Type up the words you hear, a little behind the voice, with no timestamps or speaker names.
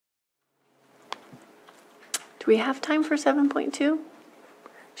Do we have time for 7.2?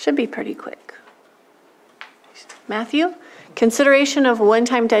 Should be pretty quick. Matthew? Consideration of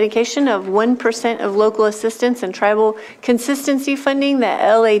one-time dedication of 1% of local assistance and tribal consistency funding, the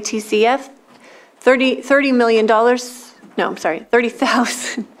LATCF, $30 million. No, I'm sorry,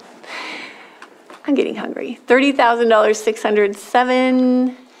 30,000. I'm getting hungry.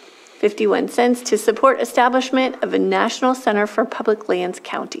 $30,000, $607.51 to support establishment of a National Center for Public Lands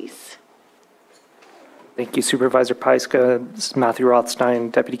Counties. Thank you, Supervisor Pyska. This is Matthew Rothstein,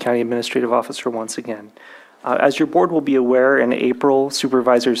 Deputy County Administrative Officer once again. As your board will be aware, in April,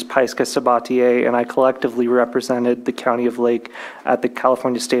 Supervisors Pyska, Sabatier, and I collectively represented the County of Lake at the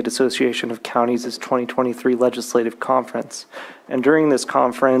California State Association of Counties' 2023 Legislative Conference. And during this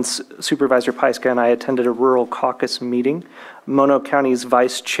conference, Supervisor Pyska and I attended a rural caucus meeting. Mono County's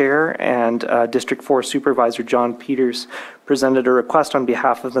Vice Chair and District 4 Supervisor John Peters presented a request on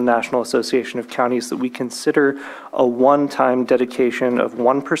behalf of the National Association of Counties that we consider a one-time dedication of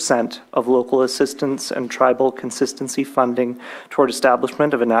 1% of local assistance and tribal consistency funding toward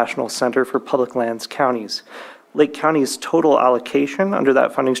establishment of a National Center for Public Lands Counties. Lake County's total allocation under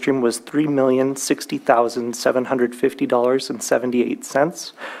that funding stream was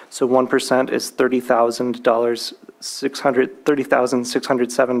 $3,060,750.78. So 1% is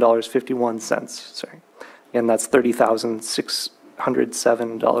 $30,607.51. Sorry, and that's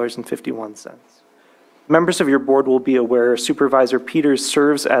 $30,607.51. Members of your board will be aware Supervisor Peters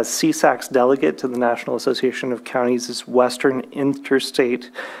serves as CSAC's delegate to the National Association of Counties' Western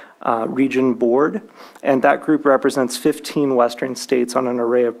Interstate Region Board, and that group represents 15 Western states on an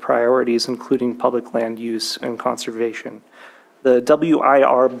array of priorities, including public land use and conservation. The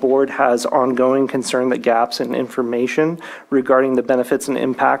WIR board has ongoing concern that gaps in information regarding the benefits and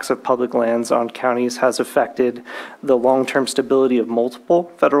impacts of public lands on counties has affected the long-term stability of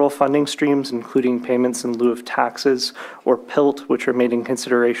multiple federal funding streams, including payments in lieu of taxes or PILT, which are made in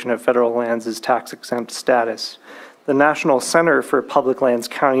consideration of federal lands' tax-exempt status. The National Center for Public Lands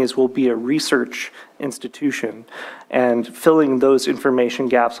Counties will be a research institution, and filling those information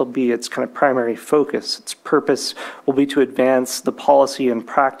gaps will be its kind of primary focus. Its purpose will be to advance the policy and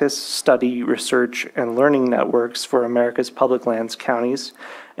practice, study, research, and learning networks for America's public lands counties,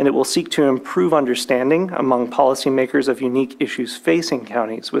 and it will seek to improve understanding among policymakers of unique issues facing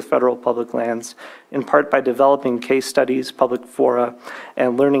counties with federal public lands, in part by developing case studies, public fora,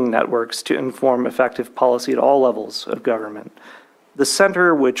 and learning networks to inform effective policy at all levels of government. The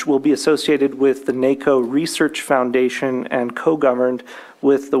center, which will be associated with the NACO Research Foundation and co-governed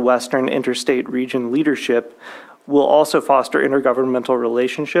with the Western Interstate Region leadership, will also foster intergovernmental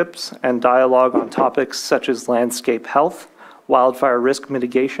relationships and dialogue on topics such as landscape health, wildfire risk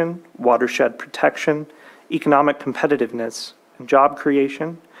mitigation, watershed protection, economic competitiveness, and job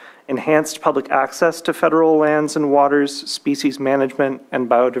creation, enhanced public access to federal lands and waters, species management, and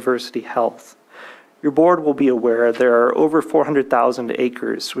biodiversity health. Your board will be aware there are over 400,000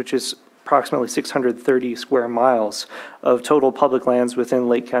 acres, which is approximately 630 square miles of total public lands within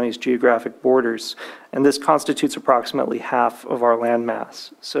Lake County's geographic borders, and this constitutes approximately half of our land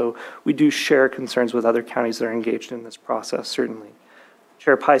mass. So we do share concerns with other counties that are engaged in this process, certainly.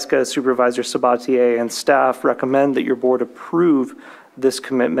 Chair Pyska, Supervisor Sabatier, and staff recommend that your board approve this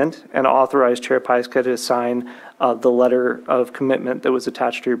commitment and authorize Chair Pyska to sign the letter of commitment that was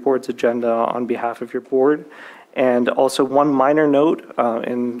attached to your board's agenda on behalf of your board. And also one minor note,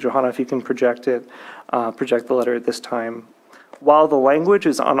 and Johanna, if you can project the letter at this time. While the language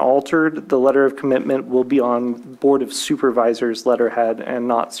is unaltered, the letter of commitment will be on Board of Supervisors letterhead and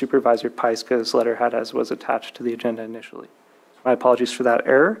not Supervisor Pyska's letterhead as was attached to the agenda initially. My apologies for that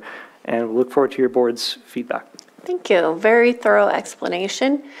error, and we'll look forward to your board's feedback. Thank you. Very thorough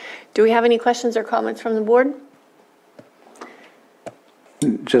explanation. Do we have any questions or comments from the board?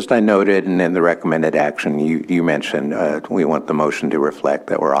 Just I noted, and in the recommended action, you mentioned we want the motion to reflect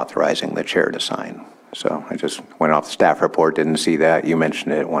that we're authorizing the chair to sign. So I just went off the staff report, didn't see that. You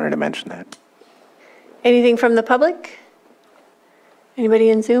mentioned it, wanted to mention that. Anything from the public? Anybody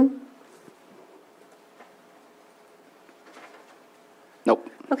in Zoom? Nope.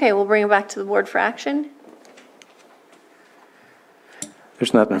 Okay, we'll bring it back to the board for action.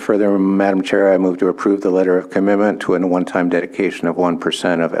 There's nothing further, Madam Chair. I move to approve the letter of commitment to a one-time dedication of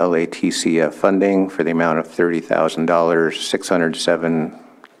 1% of LATCF funding for the amount of $30,000,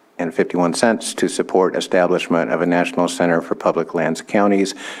 $607.51 to support establishment of a National Center for Public Lands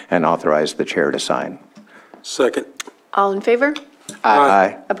Counties and authorize the chair to sign. Second. All in favor?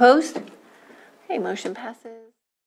 Aye. Opposed? Okay, motion passes.